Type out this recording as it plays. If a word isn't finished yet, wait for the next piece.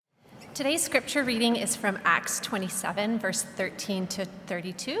Today's scripture reading is from Acts 27, verse 13 to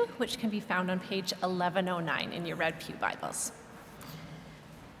 32, which can be found on page 1109 in your Red Pew Bibles.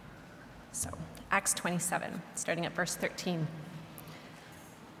 So, Acts 27, starting at verse 13.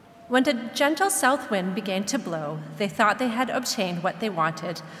 When the gentle south wind began to blow, they thought they had obtained what they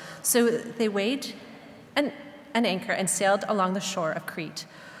wanted, so they weighed an anchor and sailed along the shore of Crete.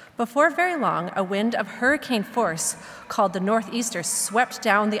 Before very long, a wind of hurricane force called the northeaster swept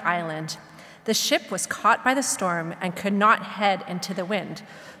down the island. The ship was caught by the storm and could not head into the wind,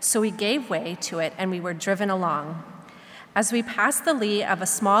 so we gave way to it and we were driven along. As we passed the lee of a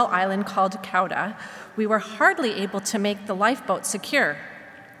small island called Cauda, we were hardly able to make the lifeboat secure.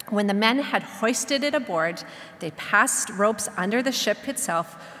 When the men had hoisted it aboard, they passed ropes under the ship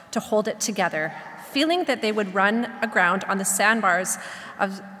itself to hold it together. Feeling that they would run aground on the sandbars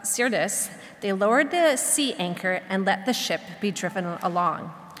of Syrtis, they lowered the sea anchor and let the ship be driven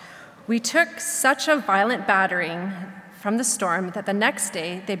along. We took such a violent battering from the storm that the next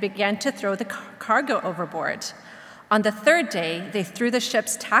day they began to throw the cargo overboard. On the third day, they threw the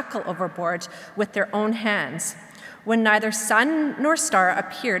ship's tackle overboard with their own hands. When neither sun nor star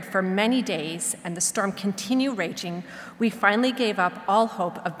appeared for many days and the storm continued raging, we finally gave up all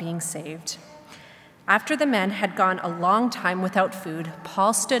hope of being saved. After the men had gone a long time without food,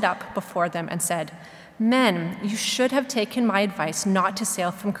 Paul stood up before them and said, "Men, you should have taken my advice not to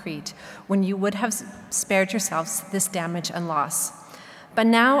sail from Crete when you would have spared yourselves this damage and loss. But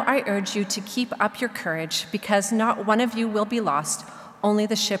now I urge you to keep up your courage, because not one of you will be lost, only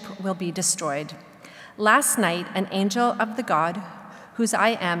the ship will be destroyed." Last night, an angel of the God, whose I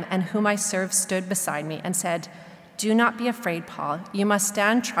am and whom I serve, stood beside me and said, "Do not be afraid, Paul. You must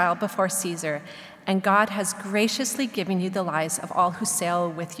stand trial before Caesar, and God has graciously given you the lives of all who sail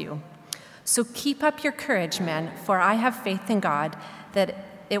with you. So keep up your courage, men, for I have faith in God that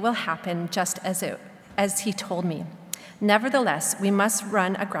it will happen just as he told me. Nevertheless, we must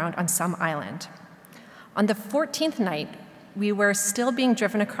run aground on some island." On the 14th night, we were still being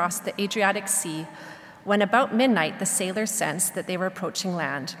driven across the Adriatic Sea when about midnight the sailors sensed that they were approaching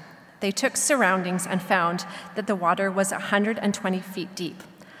land. They took surroundings and found that the water was 120 feet deep.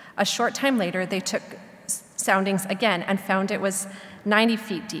 A short time later, they took soundings again and found it was 90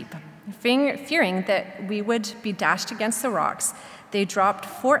 feet deep. Fearing that we would be dashed against the rocks, they dropped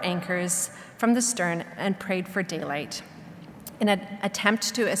 4 anchors from the stern and prayed for daylight. In an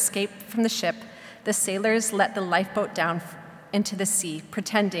attempt to escape from the ship, the sailors let the lifeboat down into the sea,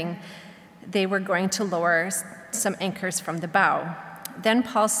 pretending they were going to lower some anchors from the bow. Then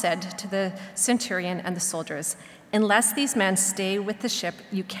Paul said to the centurion and the soldiers, "Unless these men stay with the ship,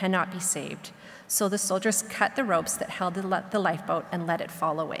 you cannot be saved." So the soldiers cut the ropes that held the lifeboat and let it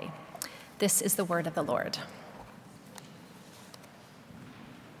fall away. This is the word of the Lord.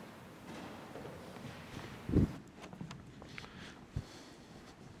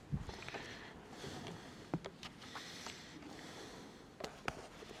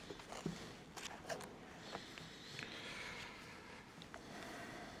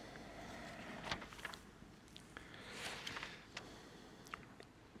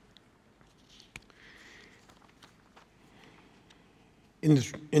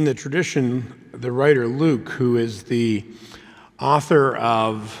 In the tradition, the writer Luke, who is the author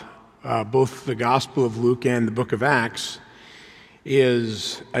of both the Gospel of Luke and the book of Acts,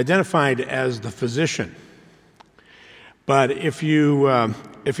 is identified as the physician. But if you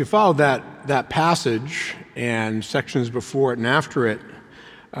follow that passage and sections before it and after it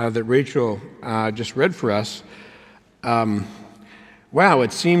that Rachel just read for us, wow,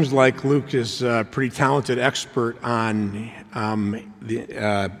 it seems like Luke is a pretty talented expert on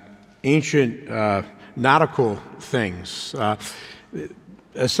the ancient nautical things.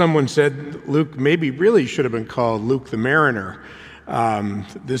 As someone said, Luke maybe really should have been called Luke the Mariner.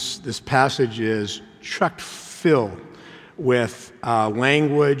 This passage is chock full with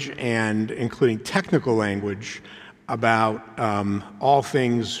language, and including technical language, about all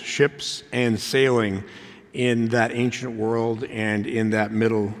things ships and sailing in that ancient world and in that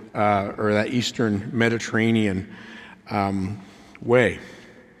middle or that eastern Mediterranean way.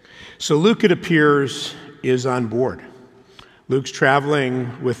 So Luke, it appears, is on board. Luke's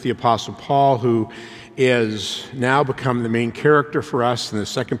traveling with the Apostle Paul, who is now become the main character for us in the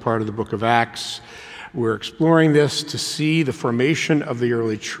second part of the book of Acts. We're exploring this to see the formation of the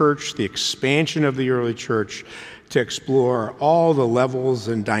early church, the expansion of the early church, to explore all the levels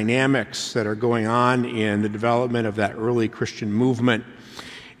and dynamics that are going on in the development of that early Christian movement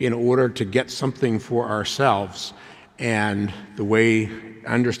in order to get something for ourselves, and the way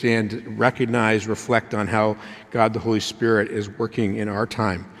understand, recognize, reflect on how God the Holy Spirit is working in our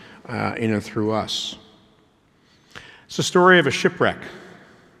time in and through us. It's the story of a shipwreck.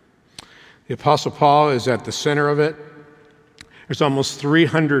 The Apostle Paul is at the center of it. There's almost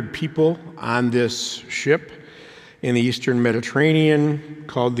 300 people on this ship in the Eastern Mediterranean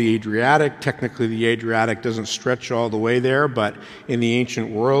called the Adriatic. Technically, the Adriatic doesn't stretch all the way there, but in the ancient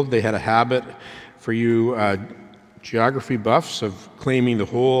world, they had a habit, for you geography buffs, of claiming the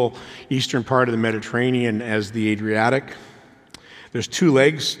whole eastern part of the Mediterranean as the Adriatic. There's 2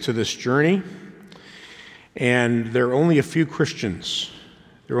 legs to this journey, and there are only a few Christians.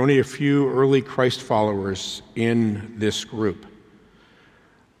 There are only a few early Christ followers in this group.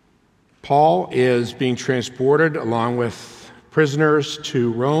 Paul is being transported along with prisoners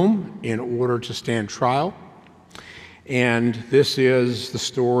to Rome in order to stand trial, and this is the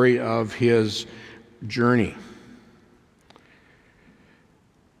story of his journey.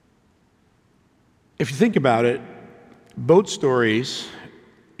 If you think about it, boat stories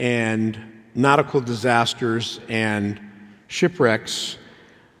and nautical disasters and shipwrecks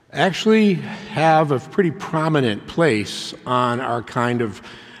actually have a pretty prominent place on our kind of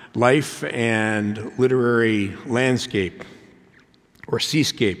life and literary landscape, or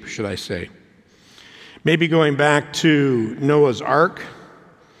seascape, should I say. Maybe going back to Noah's Ark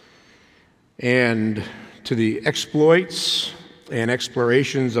and to the exploits and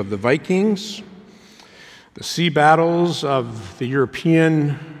explorations of the Vikings, the sea battles of the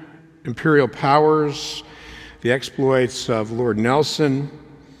European imperial powers, the exploits of Lord Nelson,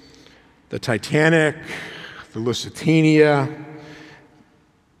 the Titanic, the Lusitania,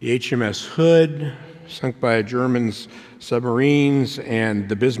 the HMS Hood, sunk by German submarines, and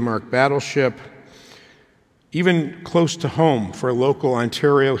the Bismarck battleship. Even close to home for local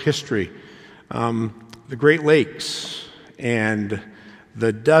Ontario history, the Great Lakes and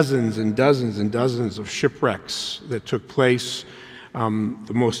the dozens and dozens and dozens of shipwrecks that took place,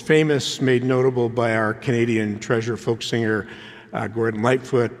 the most famous made notable by our Canadian treasure folk singer Gordon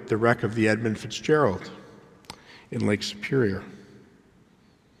Lightfoot, the wreck of the Edmund Fitzgerald in Lake Superior.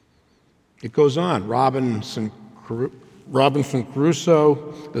 It goes on. Robinson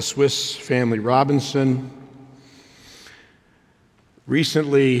Crusoe, the Swiss family Robinson.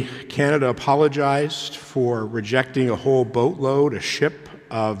 Recently, Canada apologized for rejecting a whole boatload, a ship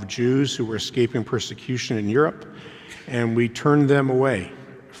of Jews who were escaping persecution in Europe, and we turned them away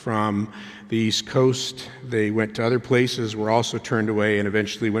from the East Coast. They went to other places, were also turned away, and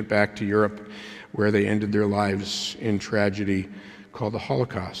eventually went back to Europe, where they ended their lives in tragedy called the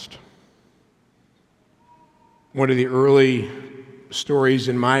Holocaust. One of the early stories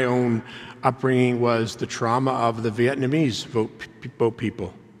in my own upbringing was the trauma of the Vietnamese boat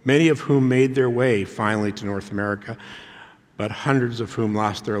people, many of whom made their way finally to North America, but hundreds of whom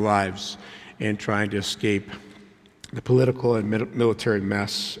lost their lives in trying to escape the political and military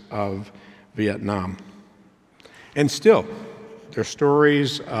mess of Vietnam. And still, there are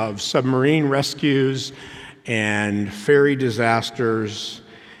stories of submarine rescues and ferry disasters,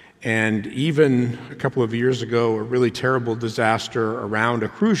 and even a couple of years ago, a really terrible disaster around a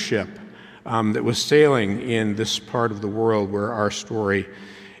cruise ship that was sailing in this part of the world where our story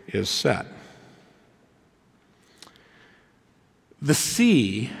is set. The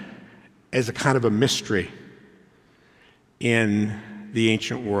sea is a kind of a mystery in the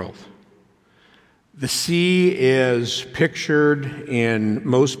ancient world. The sea is pictured in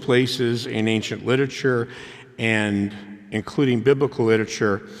most places in ancient literature, and including biblical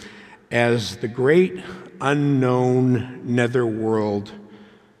literature, as the great unknown netherworld,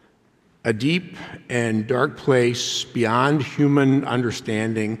 a deep and dark place beyond human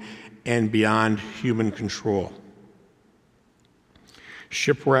understanding and beyond human control.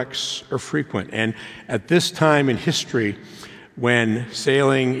 Shipwrecks are frequent, and at this time in history, when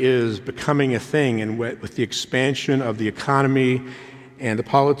sailing is becoming a thing, and with the expansion of the economy and the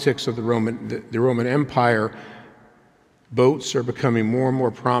politics of the Roman Empire, boats are becoming more and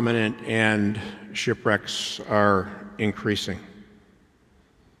more prominent, and shipwrecks are increasing.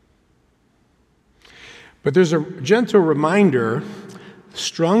 But there's a gentle reminder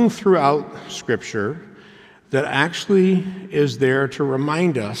strung throughout Scripture that actually is there to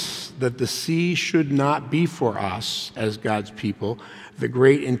remind us that the sea should not be for us as God's people the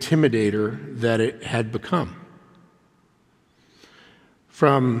great intimidator that it had become.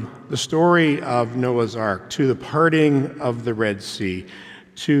 From the story of Noah's Ark to the parting of the Red Sea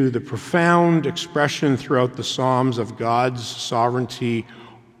to the profound expression throughout the Psalms of God's sovereignty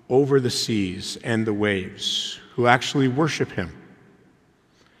over the seas and the waves, who actually worship him,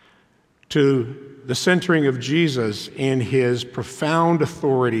 to the centering of Jesus in his profound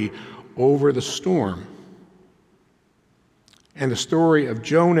authority over the storm, and the story of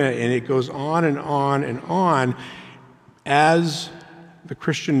Jonah, and it goes on and on and on as the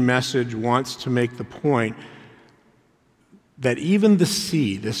Christian message wants to make the point that even the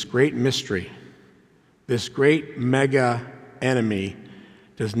sea, this great mystery, this great mega enemy,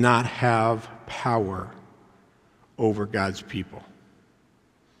 does not have power over God's people.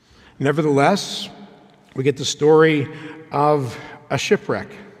 Nevertheless, we get the story of a shipwreck.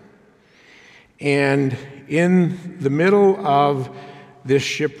 And in the middle of this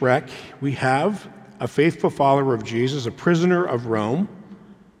shipwreck, we have a faithful follower of Jesus, a prisoner of Rome,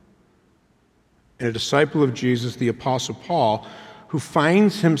 and a disciple of Jesus, the Apostle Paul, who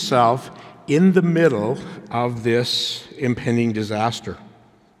finds himself in the middle of this impending disaster.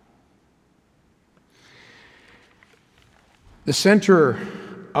 The center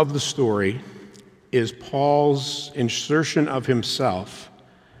of the story is Paul's insertion of himself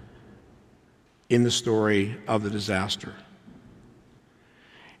in the story of the disaster.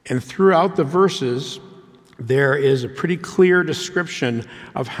 And throughout the verses, there is a pretty clear description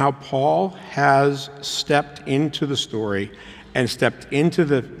of how Paul has stepped into the story and stepped into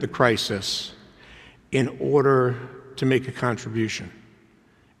the crisis in order to make a contribution,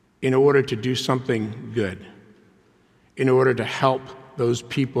 in order to do something good, in order to help those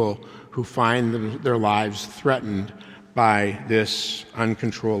people who find their lives threatened by this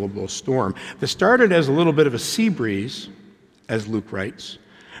uncontrollable storm that started as a little bit of a sea breeze, as Luke writes,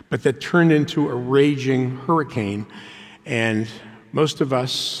 but that turned into a raging hurricane. And most of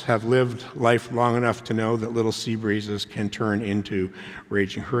us have lived life long enough to know that little sea breezes can turn into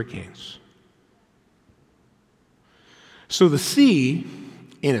raging hurricanes. So the sea,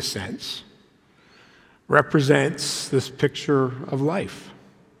 in a sense, represents this picture of life,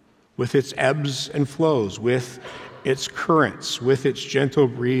 with its ebbs and flows, with its currents, with its gentle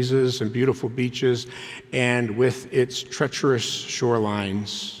breezes and beautiful beaches, and with its treacherous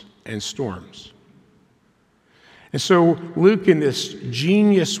shorelines and storms. And so Luke, in this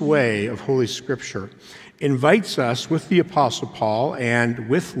genius way of Holy Scripture, invites us with the Apostle Paul and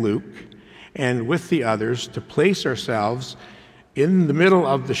with Luke and with the others to place ourselves in the middle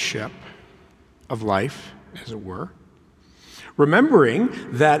of the ship of life, as it were, remembering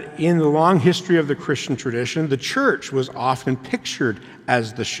that in the long history of the Christian tradition, the church was often pictured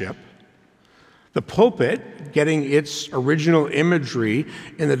as the ship, the pulpit getting its original imagery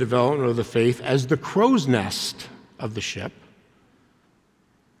in the development of the faith as the crow's nest of the ship,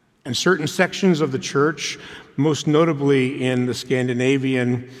 and certain sections of the church, most notably in the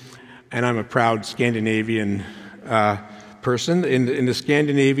Scandinavian, and I'm a proud Scandinavian person, in the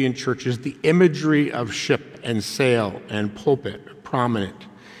Scandinavian churches, the imagery of ship and sail and pulpit prominent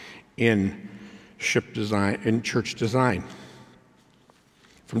in ship design, in church design.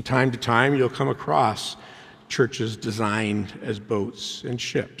 From time to time, you'll come across churches designed as boats and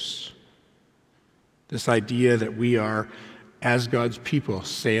ships. This idea that we are, as God's people,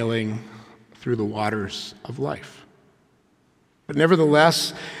 sailing through the waters of life. But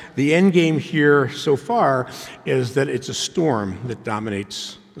nevertheless, the end game here so far is that it's a storm that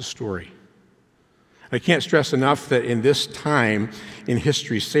dominates the story. I can't stress enough that in this time in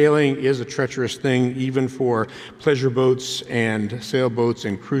history, sailing is a treacherous thing, even for pleasure boats and sailboats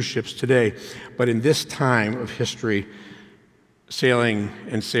and cruise ships today. But in this time of history, sailing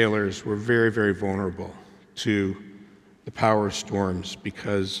and sailors were very, very vulnerable to the power of storms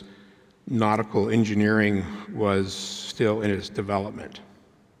because nautical engineering was still in its development.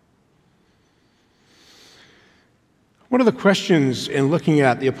 One of the questions in looking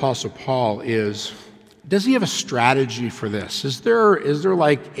at the Apostle Paul is, does he have a strategy for this? Is there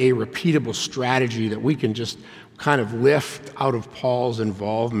like a repeatable strategy that we can just kind of lift out of Paul's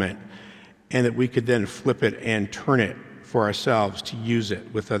involvement and that we could then flip it and turn it for ourselves to use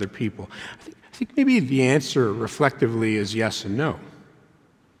it with other people? I think maybe the answer reflectively is yes and no.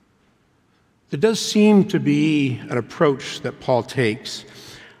 There does seem to be an approach that Paul takes,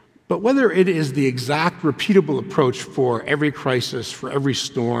 but whether it is the exact repeatable approach for every crisis, for every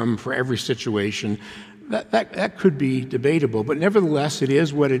storm, for every situation, that could be debatable. But nevertheless, it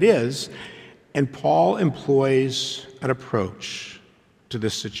is what it is, and Paul employs an approach to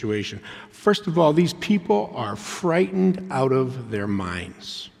this situation. First of all, these people are frightened out of their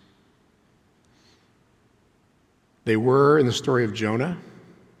minds. They were in the story of Jonah.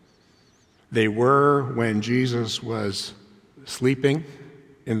 They were when Jesus was sleeping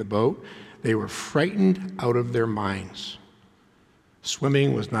in the boat. They were frightened out of their minds.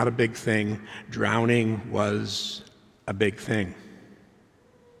 Swimming was not a big thing. Drowning was a big thing.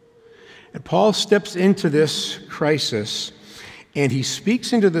 And Paul steps into this crisis, and he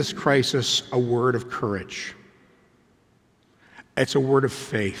speaks into this crisis a word of courage. It's a word of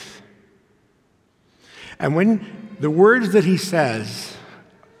faith. And when the words that he says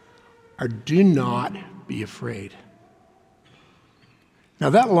are, do not be afraid. Now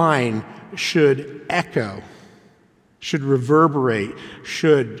that line should echo, should reverberate,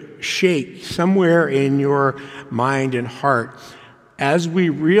 should shake somewhere in your mind and heart as we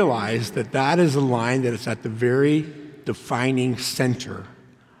realize that that is a line that is at the very defining center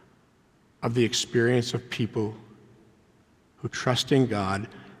of the experience of people who trust in God,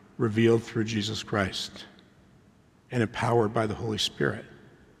 revealed through Jesus Christ and empowered by the Holy Spirit.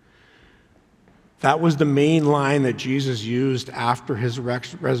 That was the main line that Jesus used after his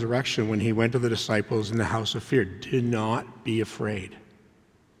resurrection when he went to the disciples in the house of fear. Do not be afraid.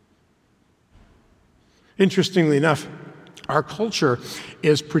 Interestingly enough, our culture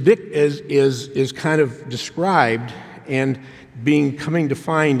is kind of described and coming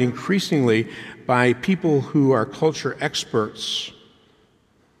defined increasingly by people who are culture experts,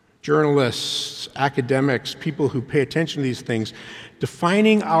 journalists, academics, people who pay attention to these things,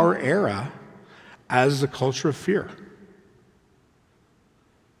 defining our era as a culture of fear.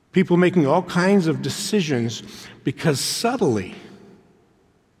 People making all kinds of decisions because subtly,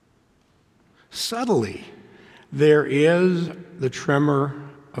 there is the tremor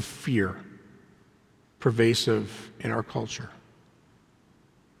of fear pervasive in our culture.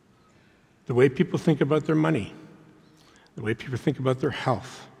 The way people think about their money, the way people think about their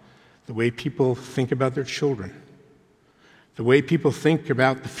health, the way people think about their children, the way people think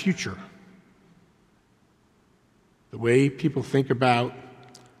about the future, the way people think about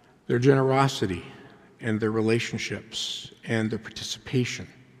their generosity and their relationships and their participation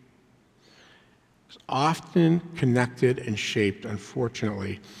is often connected and shaped,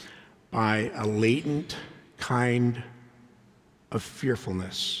 unfortunately, by a latent kind of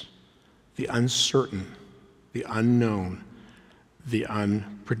fearfulness, the uncertain, the unknown, the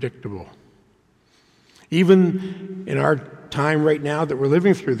unpredictable. Even in our time right now that we're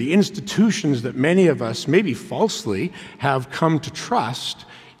living through, the institutions that many of us, maybe falsely, have come to trust,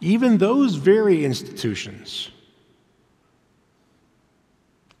 even those very institutions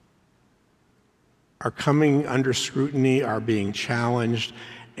are coming under scrutiny, are being challenged,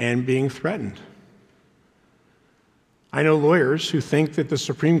 and being threatened. I know lawyers who think that the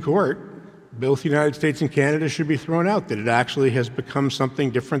Supreme Court, both the United States and Canada, should be thrown out, that it actually has become something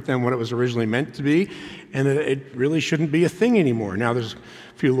different than what it was originally meant to be, and that it really shouldn't be a thing anymore. Now, there's a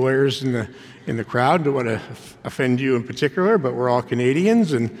few lawyers in the crowd who want to offend you in particular, but we're all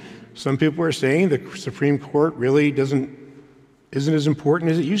Canadians, and some people are saying the Supreme Court really isn't as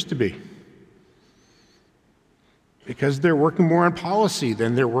important as it used to be, because they're working more on policy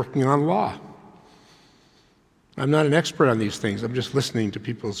than they're working on law. I'm not an expert on these things. I'm just listening to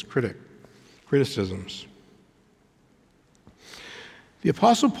people's criticisms. The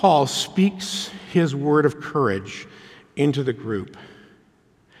Apostle Paul speaks his word of courage into the group.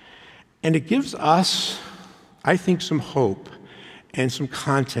 And it gives us, I think, some hope and some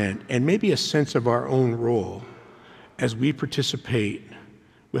content and maybe a sense of our own role as we participate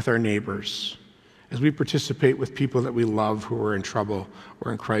with our neighbors, as we participate with people that we love who are in trouble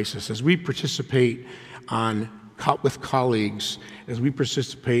or in crisis, as we participate with colleagues, as we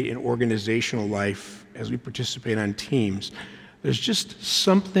participate in organizational life, as we participate on teams. There's just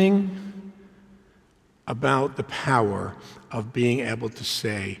something about the power of being able to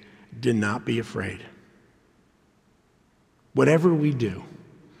say, do not be afraid. Whatever we do,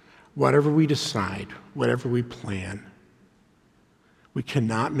 whatever we decide, whatever we plan, we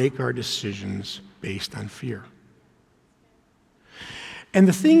cannot make our decisions based on fear. And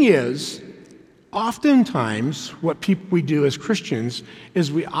the thing is, oftentimes, what we do as Christians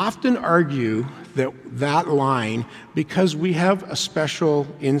is we often argue that line because we have a special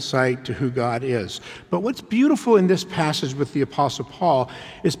insight to who God is. But what's beautiful in this passage with the Apostle Paul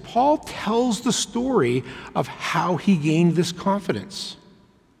is Paul tells the story of how he gained this confidence,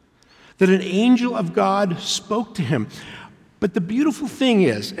 that an angel of God spoke to him. But the beautiful thing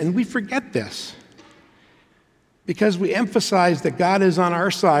is, and we forget this, because we emphasize that God is on our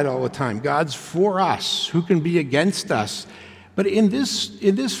side all the time. God's for us. Who can be against us? But in this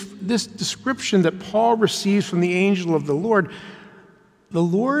description that Paul receives from the angel of the Lord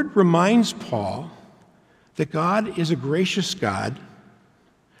reminds Paul that God is a gracious God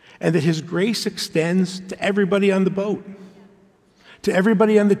and that his grace extends to everybody on the boat, to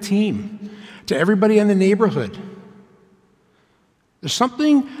everybody on the team, to everybody in the neighborhood. There's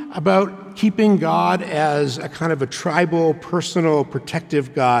something about keeping God as a kind of a tribal, personal,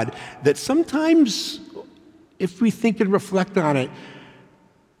 protective God that sometimes, if we think and reflect on it,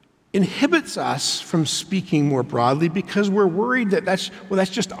 inhibits us from speaking more broadly because we're worried that that's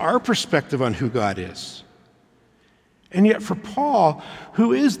just our perspective on who God is. And yet for Paul,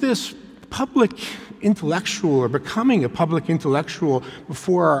 who is this public intellectual or becoming a public intellectual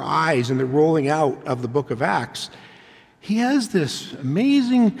before our eyes in the rolling out of the book of Acts, he has this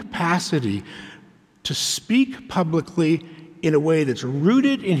amazing capacity to speak publicly in a way that's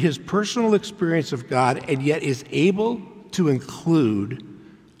rooted in his personal experience of God and yet is able to include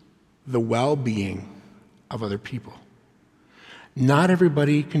the well-being of other people. Not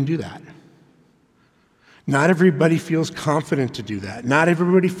everybody can do that. Not everybody feels confident to do that. Not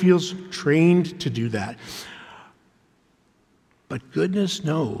everybody feels trained to do that. But goodness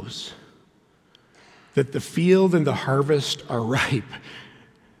knows that the field and the harvest are ripe.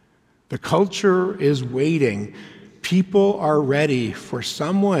 The culture is waiting. People are ready for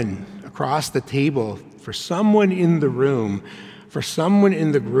someone across the table, for someone in the room, for someone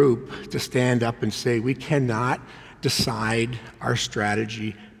in the group to stand up and say, we cannot decide our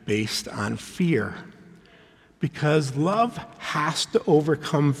strategy based on fear. Because love has to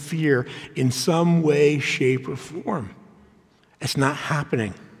overcome fear in some way, shape, or form. It's not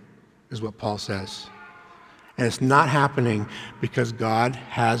happening, is what Paul says. And it's not happening because God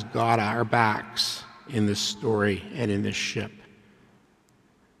has got our backs in this story and in this ship.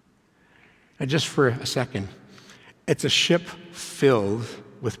 And just for a second, it's a ship filled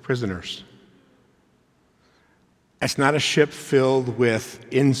with prisoners. It's not a ship filled with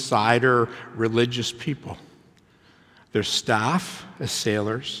insider religious people. There's staff as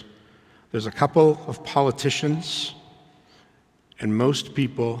sailors. There's a couple of politicians. And most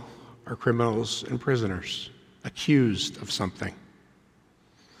people are criminals and prisoners, accused of something.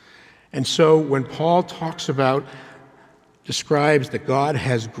 And so when Paul describes that God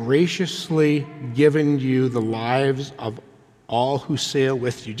has graciously given you the lives of all who sail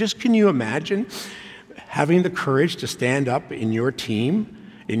with you, just can you imagine having the courage to stand up in your team,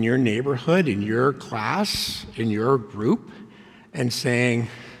 in your neighborhood, in your class, in your group, and saying,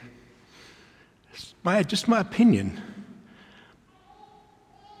 just my opinion,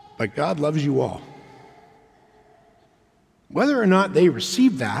 but God loves you all. Whether or not they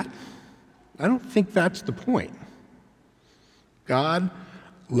receive that, I don't think that's the point. God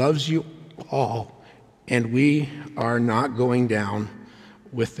loves you all, and we are not going down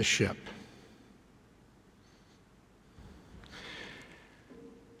with the ship.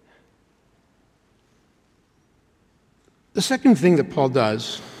 The second thing that Paul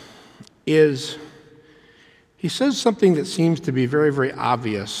does is he says something that seems to be very, very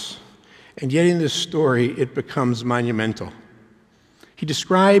obvious, and yet in this story it becomes monumental. He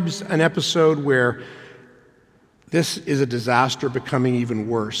describes an episode where this is a disaster becoming even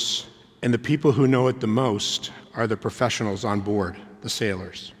worse, and the people who know it the most are the professionals on board, the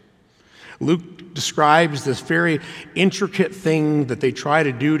sailors. Luke describes this very intricate thing that they try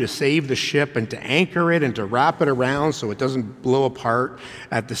to do to save the ship and to anchor it and to wrap it around so it doesn't blow apart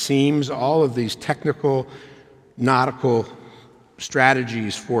at the seams, all of these technical, nautical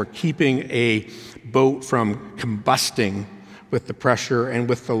strategies for keeping a boat from combusting with the pressure and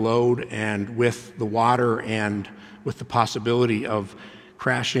with the load and with the water and with the possibility of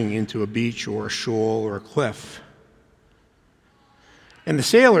crashing into a beach or a shoal or a cliff. And the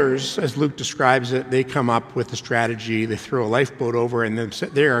sailors, as Luke describes it, they come up with a strategy. They throw a lifeboat over and then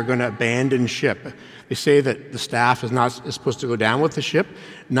they are going to abandon ship. They say that the staff is supposed to go down with the ship,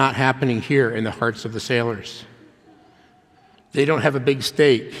 not happening here in the hearts of the sailors. They don't have a big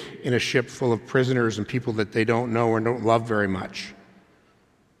stake in a ship full of prisoners and people that they don't know or don't love very much.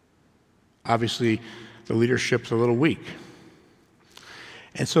 Obviously, the leadership's a little weak.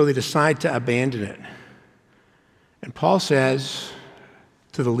 And so they decide to abandon it. And Paul says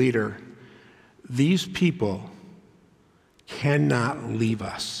to the leader, these people cannot leave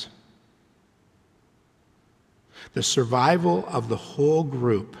us. The survival of the whole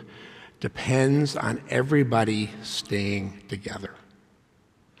group depends on everybody staying together,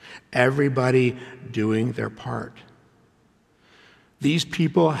 everybody doing their part. These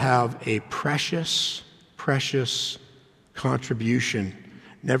people have a precious, precious contribution,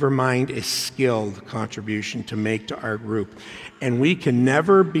 never mind a skilled contribution to make to our group. And we can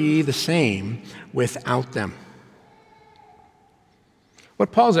never be the same without them.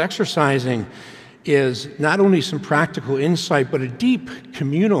 What Paul's exercising is not only some practical insight, but a deep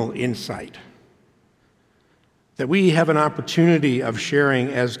communal insight that we have an opportunity of sharing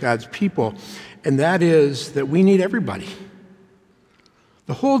as God's people, and that is that we need everybody.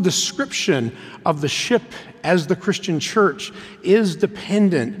 The whole description of the ship as the Christian church is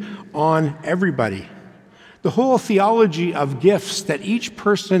dependent on everybody. The whole theology of gifts, that each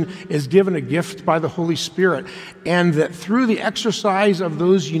person is given a gift by the Holy Spirit, and that through the exercise of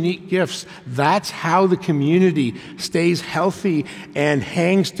those unique gifts, that's how the community stays healthy and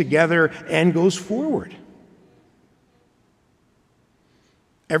hangs together and goes forward.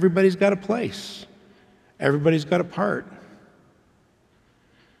 Everybody's got a place. Everybody's got a part.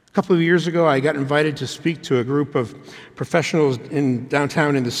 A couple of years ago, I got invited to speak to a group of professionals in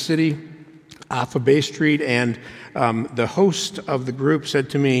downtown in the city, off of Bay Street, and the host of the group said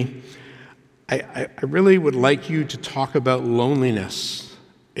to me, I really would like you to talk about loneliness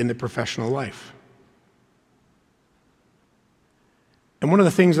in the professional life. And one of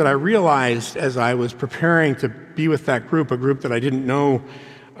the things that I realized as I was preparing to be with that group, a group that I didn't know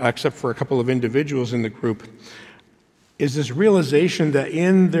except for a couple of individuals in the group, is this realization that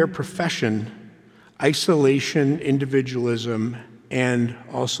in their profession, isolation, individualism, and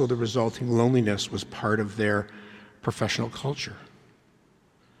also the resulting loneliness was part of their professional culture.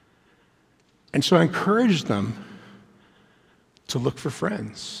 And so I encouraged them to look for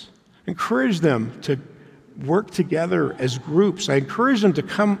friends, encouraged them to work together as groups. I encouraged them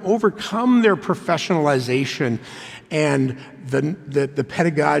to overcome their professionalization and the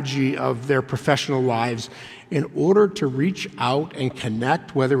pedagogy of their professional lives in order to reach out and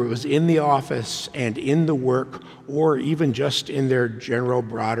connect, whether it was in the office and in the work or even just in their general,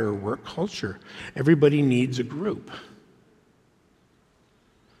 broader work culture. Everybody needs a group.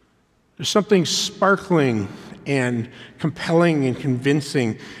 There's something sparkling and compelling and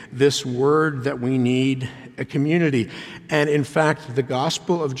convincing this word that we need a community. And in fact, the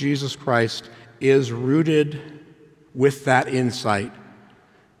gospel of Jesus Christ is rooted with that insight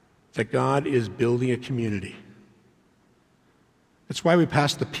that God is building a community. That's why we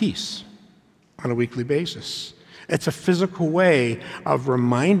pass the peace on a weekly basis. It's a physical way of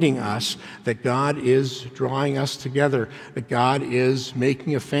reminding us that God is drawing us together, that God is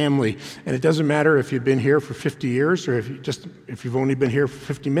making a family. And it doesn't matter if you've been here for 50 years or if you've only been here for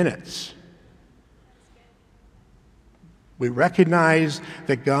 50 minutes. We recognize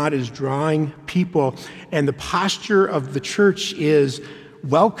that God is drawing people, and the posture of the church is,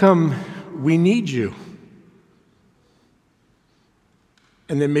 welcome, we need you.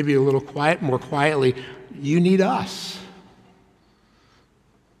 And then maybe a little more quietly, you need us.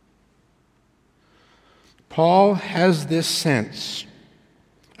 Paul has this sense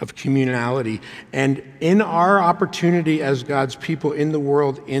of communality, and in our opportunity as God's people in the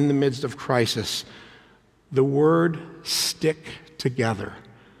world in the midst of crisis, the word stick together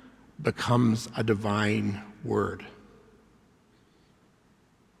becomes a divine word.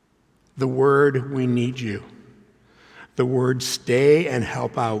 The word we need you. The word stay and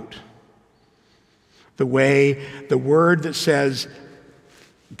help out. The word that says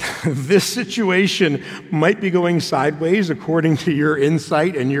this situation might be going sideways according to your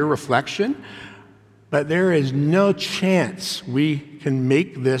insight and your reflection, but there is no chance we can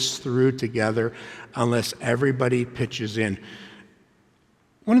make this through together unless everybody pitches in.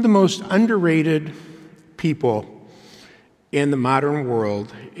 One of the most underrated people in the modern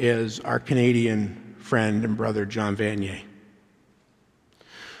world is our Canadian friend and brother, John Vanier,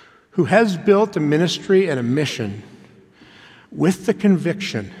 who has built a ministry and a mission with the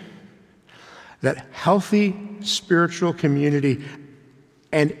conviction that healthy spiritual community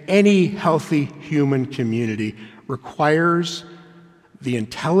and any healthy human community requires the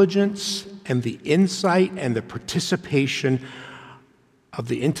intelligence and the insight and the participation of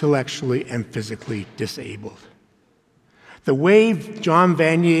the intellectually and physically disabled. The way John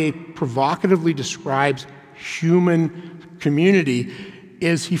Vanier provocatively describes human community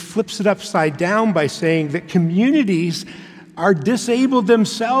is he flips it upside down by saying that communities are disabled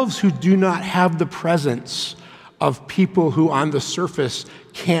themselves who do not have the presence of people who on the surface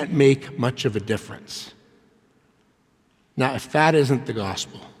can't make much of a difference. Now, if that isn't the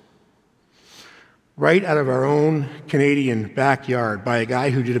gospel, right out of our own Canadian backyard by a guy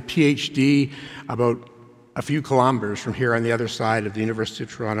who did a PhD about a few kilometers from here on the other side of the University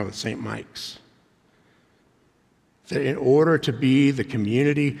of Toronto at St. Mike's, that in order to be the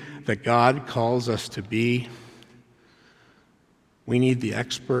community that God calls us to be, we need the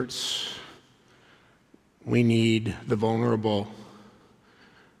experts, we need the vulnerable.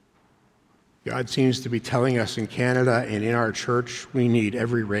 God seems to be telling us in Canada and in our church, we need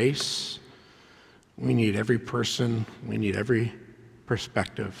every race, we need every person, we need every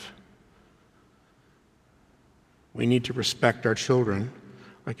perspective. We need to respect our children,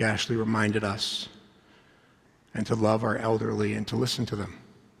 like Ashley reminded us, and to love our elderly and to listen to them.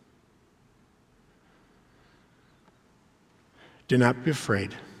 Do not be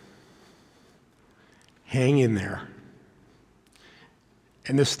afraid. hang in there.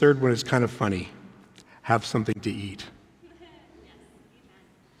 And this third one is kind of funny. Have something to eat.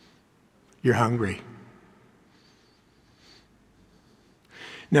 You're hungry.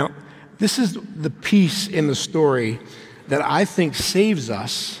 Now, this is the piece in the story that I think saves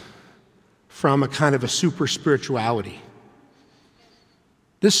us from a kind of a super spirituality.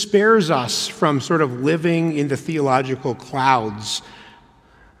 This spares us from sort of living in the theological clouds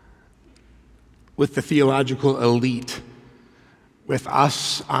with the theological elite, with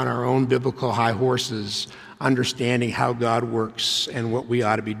us on our own biblical high horses, understanding how God works and what we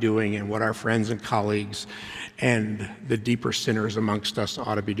ought to be doing and what our friends and colleagues and the deeper sinners amongst us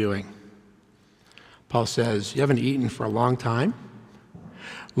ought to be doing. Paul says, you haven't eaten for a long time?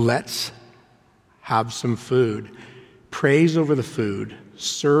 Let's have some food. Prays over the food,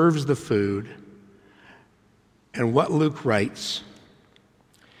 serves the food, and what Luke writes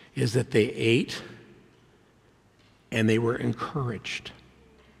is that they ate and they were encouraged.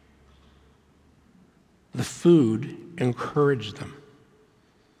 The food encouraged them.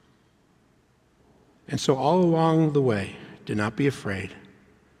 And so all along the way, do not be afraid.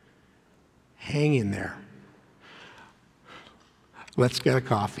 Hang in there. Let's get a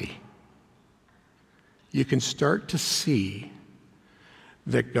coffee. You can start to see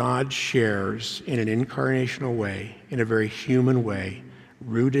that God shares in an incarnational way, in a very human way,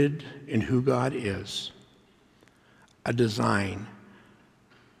 rooted in who God is, a design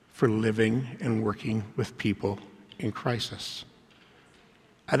for living and working with people in crisis.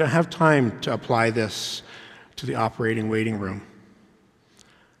 I don't have time to apply this to the operating waiting room.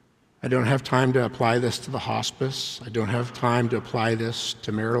 I don't have time to apply this to the hospice. I don't have time to apply this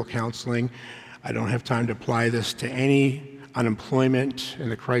to marital counseling. I don't have time to apply this to any unemployment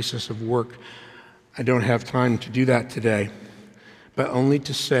and the crisis of work. I don't have time to do that today, but only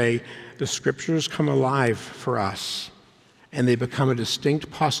to say the scriptures come alive for us and they become a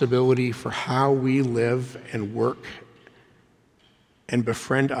distinct possibility for how we live and work and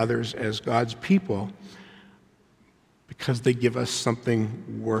befriend others as God's people because they give us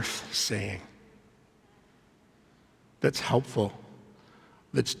something worth saying, that's helpful,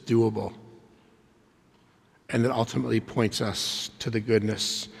 that's doable, and that ultimately points us to the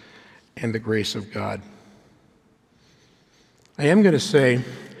goodness and the grace of God. I am going to say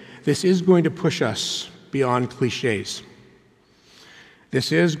this is going to push us beyond cliches.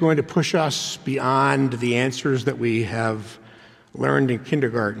 This is going to push us beyond the answers that we have learned in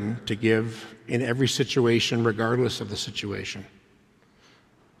kindergarten to give in every situation, regardless of the situation.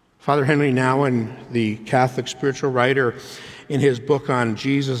 Father Henry Nouwen, the Catholic spiritual writer, in his book on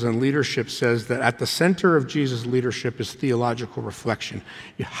Jesus and leadership says that at the center of Jesus' leadership is theological reflection.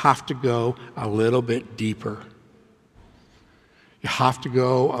 You have to go a little bit deeper. You have to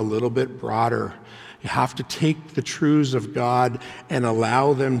go a little bit broader. You have to take the truths of God and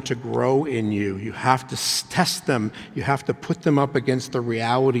allow them to grow in you. You have to test them. You have to put them up against the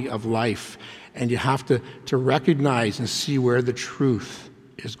reality of life. And you have to recognize and see where the truth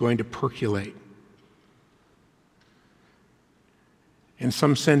is going to percolate. In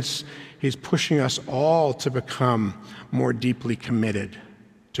some sense, he's pushing us all to become more deeply committed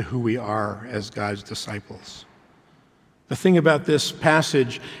to who we are as God's disciples. The thing about this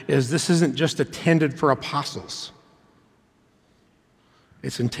passage is this isn't just intended for apostles.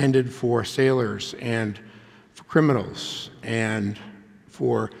 It's intended for sailors and for criminals and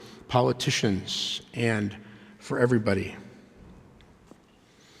for politicians and for everybody.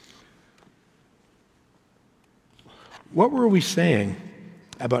 What were we saying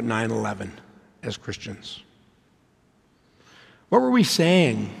about 9/11 as Christians? What were we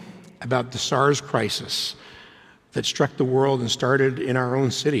saying about the SARS crisis that struck the world and started in our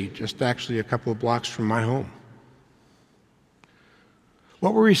own city, just actually a couple of blocks from my home?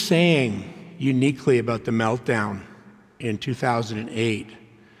 What were we saying uniquely about the meltdown in 2008?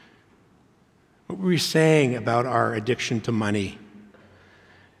 What were we saying about our addiction to money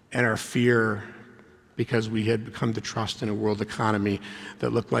and our fear because we had come to trust in a world economy that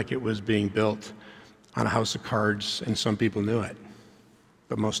looked like it was being built on a house of cards, and some people knew it,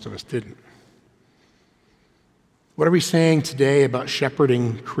 but most of us didn't? What are we saying today about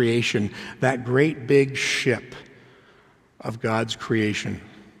shepherding creation, that great big ship of God's creation,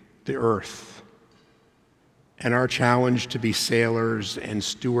 the earth, and our challenge to be sailors and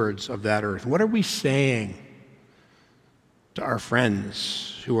stewards of that earth? What are we saying to our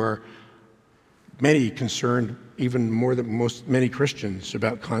friends who are many concerned, even more than many Christians,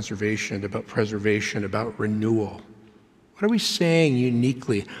 about conservation, about preservation, about renewal? What are we saying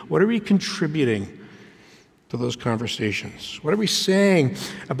uniquely? What are we contributing to those conversations? What are we saying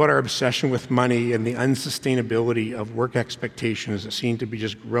about our obsession with money and the unsustainability of work expectations that seem to be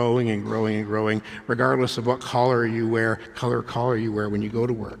just growing and growing and growing, regardless of what collar you wear when you go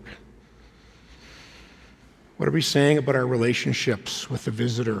to work? What are we saying about our relationships with the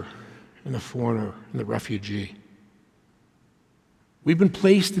visitor and the foreigner and the refugee? We've been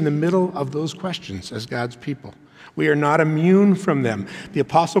placed in the middle of those questions as God's people. We are not immune from them. The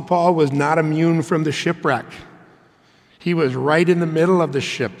Apostle Paul was not immune from the shipwreck. He was right in the middle of the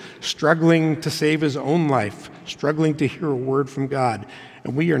ship, struggling to save his own life, struggling to hear a word from God.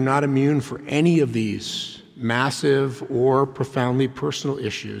 And we are not immune for any of these massive or profoundly personal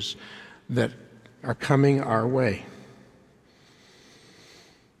issues that are coming our way.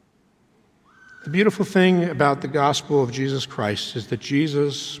 The beautiful thing about the gospel of Jesus Christ is that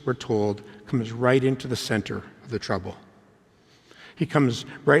Jesus, we're told, comes right into the center of the trouble. He comes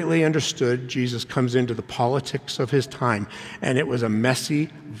rightly understood. Jesus comes into the politics of his time, and it was a messy,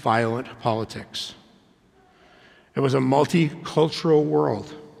 violent politics. It was a multicultural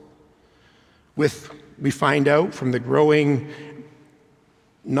world. We find out from the growing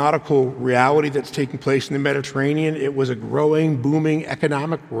nautical reality that's taking place in the Mediterranean, it was a growing, booming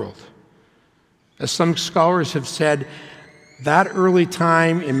economic world. As some scholars have said, that early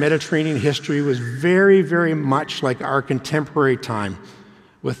time in Mediterranean history was very, very much like our contemporary time,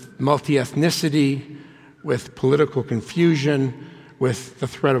 with multi-ethnicity, with political confusion, with the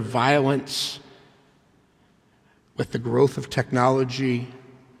threat of violence, with the growth of technology,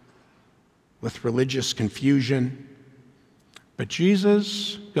 with religious confusion. But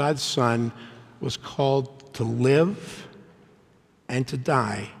Jesus, God's Son, was called to live and to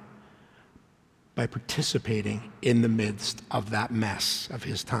die by participating in the midst of that mess of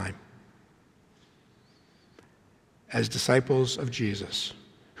his time. As disciples of Jesus,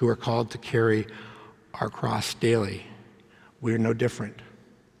 who are called to carry our cross daily, we are no different.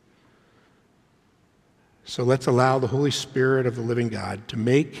 So let's allow the Holy Spirit of the living God to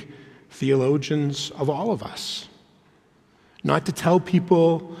make theologians of all of us. Not to tell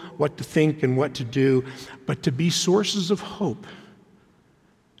people what to think and what to do, but to be sources of hope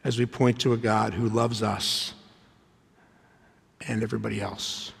as we point to a God who loves us and everybody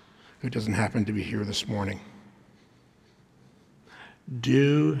else who doesn't happen to be here this morning.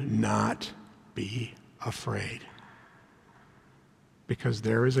 Do not be afraid, because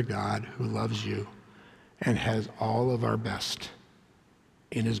there is a God who loves you and has all of our best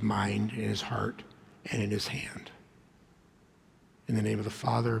in his mind, in his heart, and in his hand. In the name of the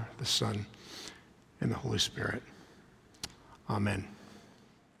Father, the Son, and the Holy Spirit. Amen.